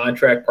cooling.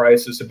 Contract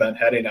prices have been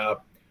heading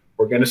up.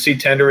 We're going to see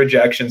tender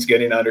rejections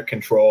getting under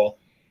control.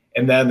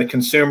 And then the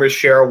consumer's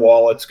share of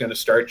wallet's going to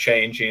start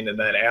changing. And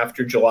then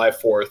after July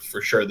 4th,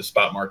 for sure, the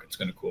spot market's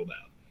going to cool down.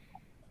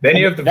 Then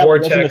you have the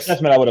vortex. That's an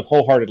assessment I would have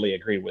wholeheartedly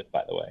agreed with,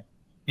 by the way.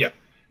 Yeah.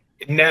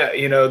 Now,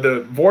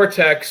 the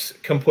vortex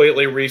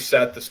completely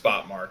reset the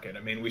spot market. I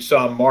mean, we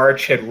saw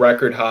March had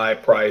record high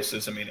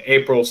prices. I mean,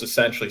 April's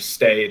essentially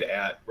stayed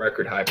at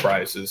record high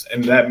prices,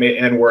 and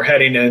and we're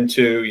heading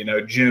into,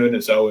 June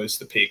is always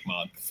the peak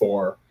month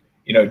for,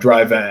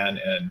 dry van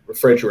and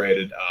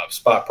refrigerated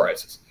spot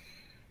prices.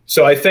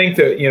 So I think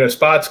that,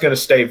 spot's going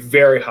to stay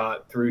very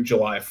hot through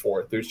July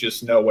 4th. There's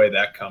just no way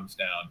that comes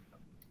down.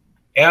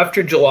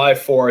 After July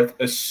 4th,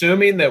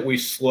 assuming that we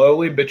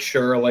slowly but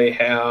surely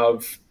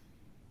have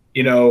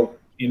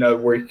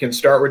where you can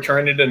start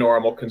returning to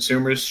normal,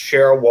 consumers'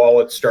 share of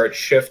wallet starts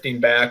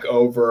shifting back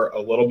over a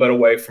little bit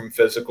away from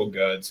physical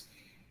goods.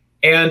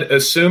 And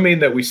assuming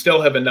that we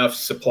still have enough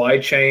supply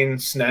chain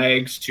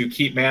snags to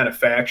keep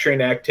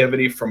manufacturing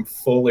activity from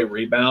fully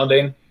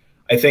rebounding,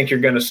 I think you're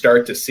going to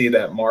start to see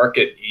that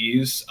market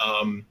ease,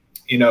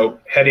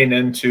 heading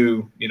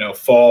into,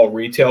 fall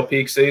retail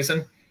peak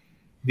season.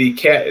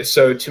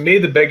 So to me,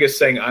 the biggest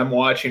thing I'm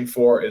watching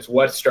for is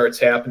what starts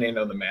happening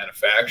on the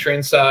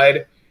manufacturing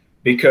side,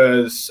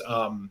 because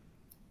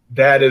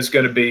that is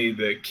going to be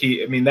the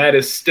key. I mean, that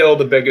is still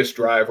the biggest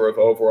driver of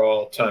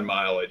overall ton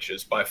mileage,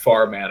 is by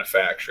far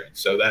manufacturing.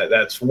 So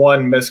that's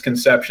one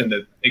misconception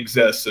that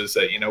exists, is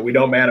that, we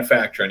don't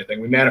manufacture anything.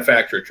 We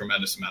manufacture a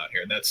tremendous amount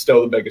here, and that's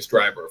still the biggest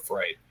driver of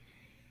freight.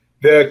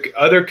 The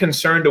other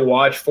concern to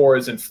watch for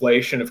is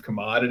inflation of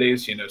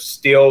commodities.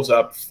 Steel's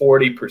up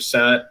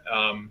 40%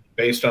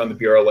 based on the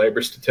Bureau of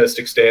Labor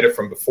Statistics data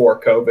from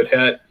before COVID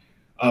hit.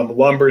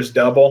 Lumber's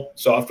double,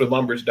 softwood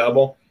lumber's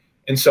double.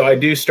 And so I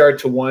do start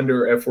to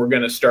wonder if we're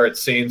going to start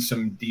seeing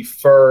some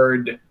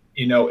deferred,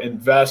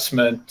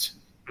 investment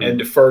and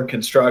deferred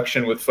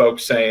construction, with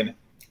folks saying,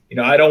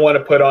 I don't want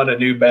to put on a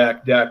new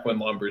back deck when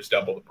lumber's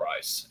double the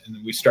price.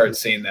 And we start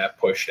seeing that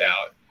pushed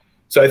out.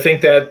 So I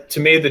think that, to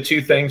me, the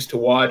two things to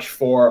watch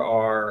for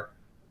are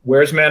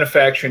where's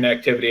manufacturing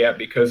activity at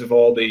because of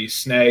all the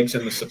snags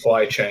in the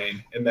supply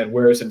chain, and then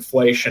where's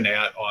inflation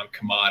at on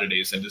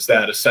commodities, and does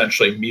that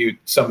essentially mute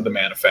some of the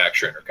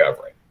manufacturing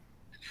recovery?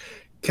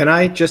 Can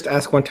I just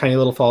ask one tiny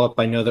little follow-up?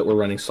 I know that we're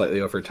running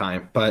slightly over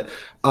time, but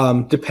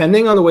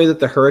depending on the way that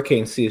the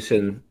hurricane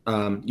season,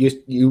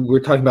 you were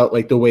talking about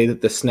like the way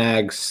that the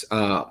snags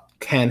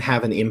can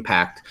have an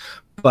impact.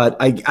 But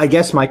I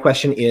guess my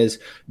question is,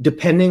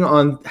 depending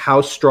on how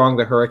strong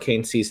the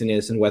hurricane season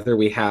is and whether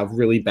we have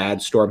really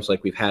bad storms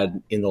like we've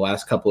had in the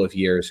last couple of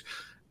years,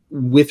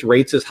 with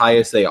rates as high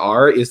as they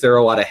are, is there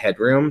a lot of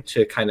headroom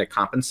to kind of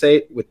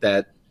compensate with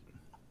that?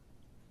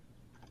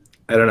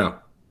 I don't know.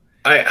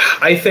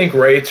 I think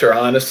rates are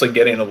honestly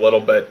getting a little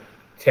bit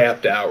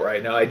tapped out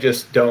right now. I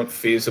just don't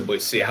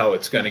feasibly see how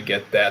it's going to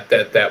get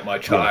that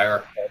much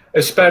higher,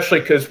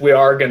 especially because we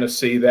are going to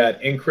see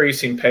that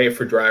increasing pay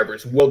for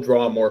drivers will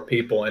draw more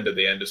people into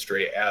the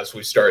industry as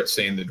we start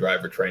seeing the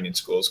driver training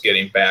schools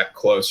getting back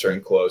closer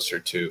and closer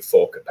to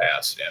full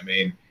capacity. I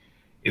mean,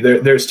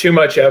 there's too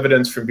much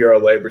evidence from Bureau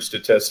of Labor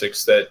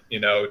Statistics that,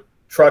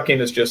 trucking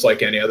is just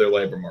like any other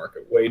labor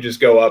market. Wages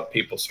go up,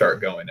 people start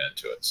going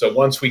into it. So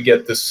once we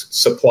get this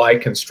supply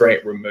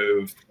constraint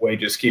removed,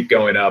 wages keep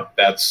going up,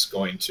 that's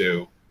going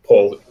to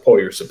pull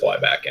your supply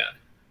back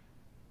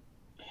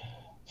in.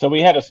 So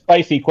we had a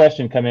spicy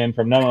question come in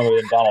from none other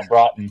than Donald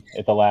Broughton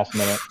at the last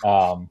minute.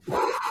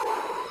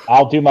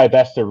 I'll do my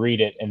best to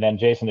read it, and then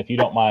Jason, if you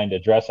don't mind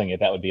addressing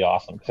it, that would be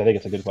awesome, because I think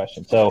it's a good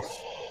question. So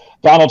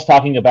Donald's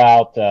talking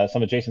about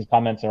some of Jason's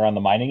comments around the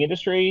mining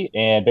industry,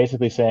 and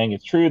basically saying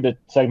it's true that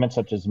segments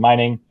such as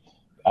mining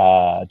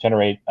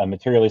generate a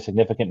materially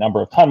significant number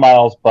of ton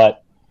miles,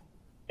 but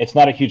it's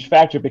not a huge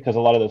factor because a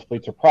lot of those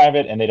fleets are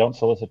private and they don't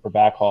solicit for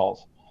backhauls.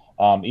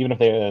 Even if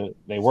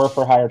they were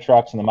for hire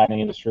trucks in the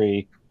mining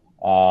industry,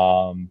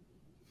 cost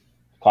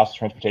of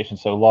transportation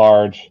is so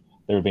large,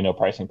 there would be no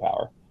pricing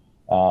power.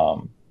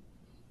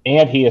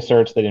 And he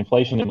asserts that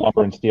inflation in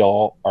lumber and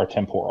steel are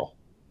temporal.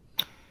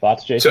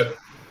 Thoughts, Jason?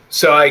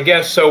 So I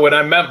guess what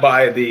I meant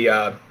by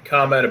the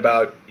comment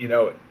about,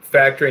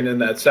 factoring in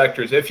that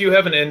sector is if you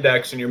have an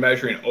index and you're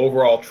measuring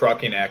overall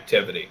trucking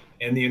activity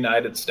in the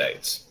United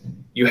States,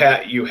 you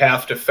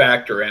have to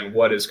factor in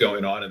what is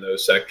going on in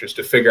those sectors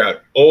to figure out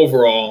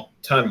overall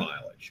ton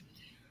mileage.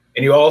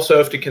 And you also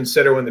have to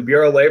consider when the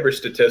Bureau of Labor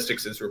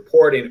Statistics is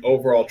reporting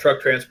overall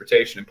truck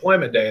transportation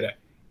employment data,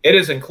 it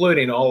is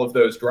including all of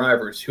those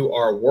drivers who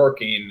are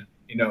working,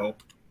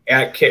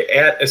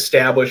 at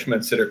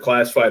establishments that are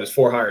classified as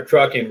for-hire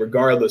trucking,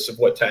 regardless of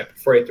what type of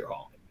freight they're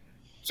hauling.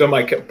 So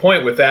my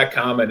point with that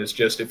comment is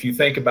just, if you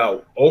think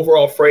about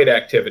overall freight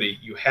activity,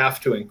 you have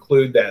to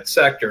include that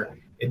sector.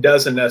 It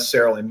doesn't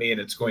necessarily mean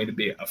it's going to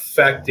be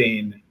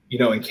affecting,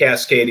 and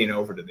cascading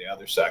over to the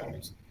other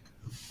sectors.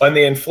 On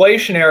the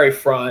inflationary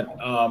front,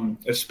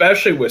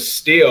 especially with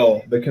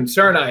steel, the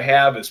concern I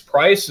have is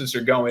prices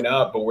are going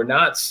up, but we're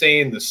not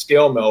seeing the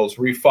steel mills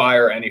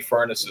refire any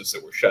furnaces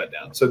that were shut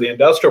down. So the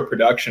industrial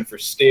production for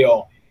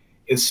steel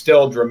is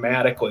still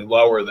dramatically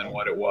lower than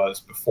what it was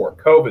before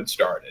COVID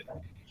started.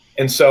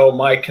 And so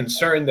my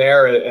concern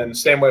there, and the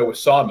same way with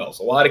sawmills,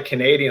 a lot of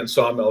Canadian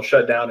sawmills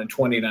shut down in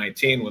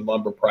 2019 when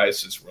lumber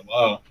prices were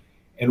low.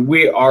 And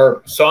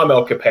our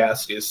sawmill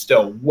capacity is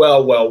still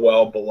well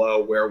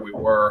below where we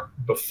were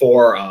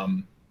before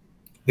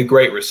the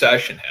Great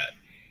Recession hit.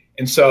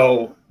 And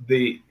so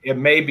it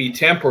may be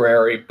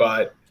temporary,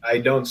 but I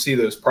don't see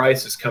those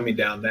prices coming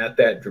down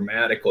that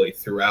dramatically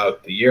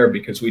throughout the year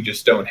because we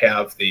just don't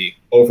have the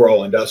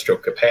overall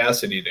industrial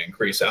capacity to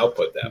increase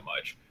output that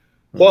much.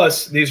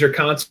 Plus, these are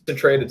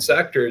concentrated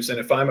sectors, and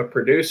if I'm a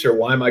producer,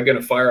 why am I going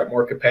to fire up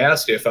more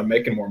capacity if I'm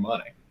making more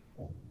money?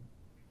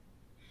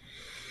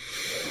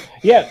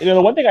 Yeah,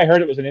 the one thing I heard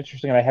that was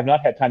interesting, and I have not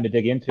had time to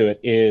dig into it,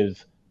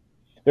 is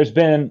there's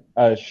been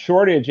a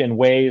shortage in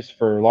ways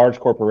for large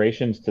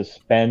corporations to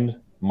spend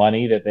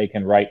money that they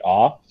can write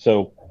off.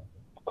 So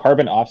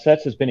carbon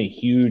offsets has been a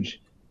huge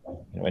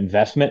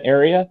investment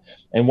area,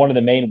 and one of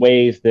the main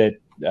ways that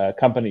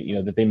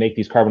that they make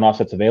these carbon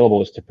offsets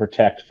available is to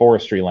protect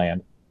forestry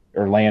land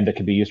or land that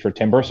could be used for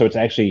timber. So it's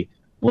actually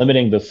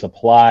limiting the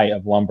supply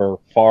of lumber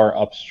far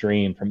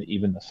upstream from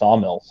even the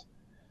sawmills.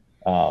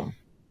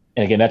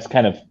 And again, that's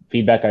kind of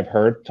feedback I've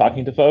heard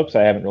talking to folks.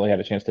 I haven't really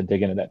had a chance to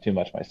dig into that too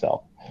much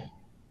myself.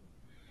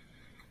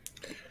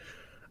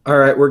 All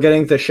right, we're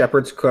getting the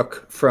shepherd's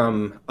cook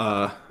from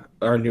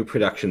our new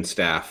production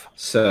staff,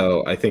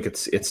 so I think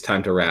it's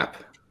time to wrap.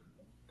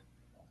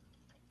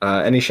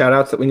 Any shout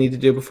outs that we need to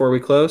do before we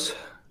close?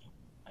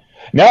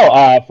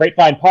 No, Freight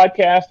Find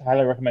Podcast.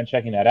 Highly recommend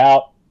checking that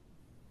out.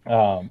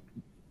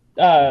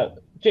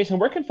 Jason,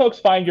 where can folks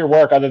find your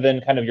work other than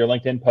kind of your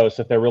LinkedIn posts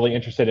if they're really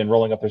interested in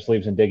rolling up their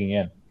sleeves and digging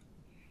in?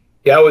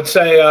 Yeah, I would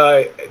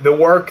say the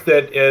work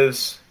that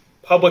is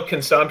public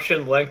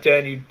consumption,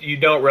 LinkedIn, you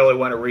don't really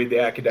want to read the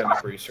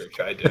academic research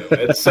I do.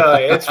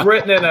 It's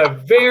written in a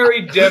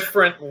very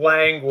different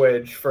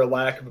language, for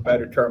lack of a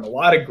better term, a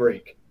lot of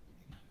Greek.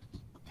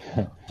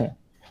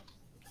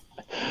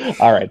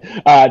 All right.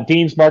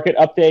 Dean's Market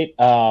Update,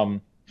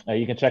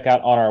 you can check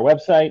out on our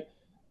website.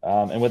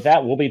 And with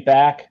that, we'll be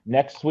back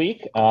next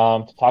week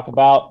to talk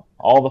about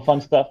all the fun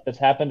stuff that's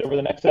happened over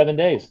the next 7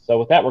 days. So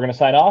with that, we're going to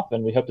sign off,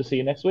 and we hope to see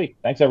you next week.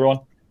 Thanks, everyone.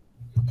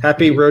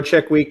 Happy Road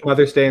Check Week,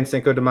 Mother's Day, and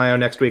Cinco de Mayo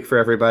next week for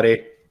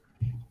everybody.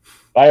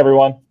 Bye,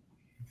 everyone.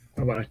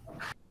 Bye-bye.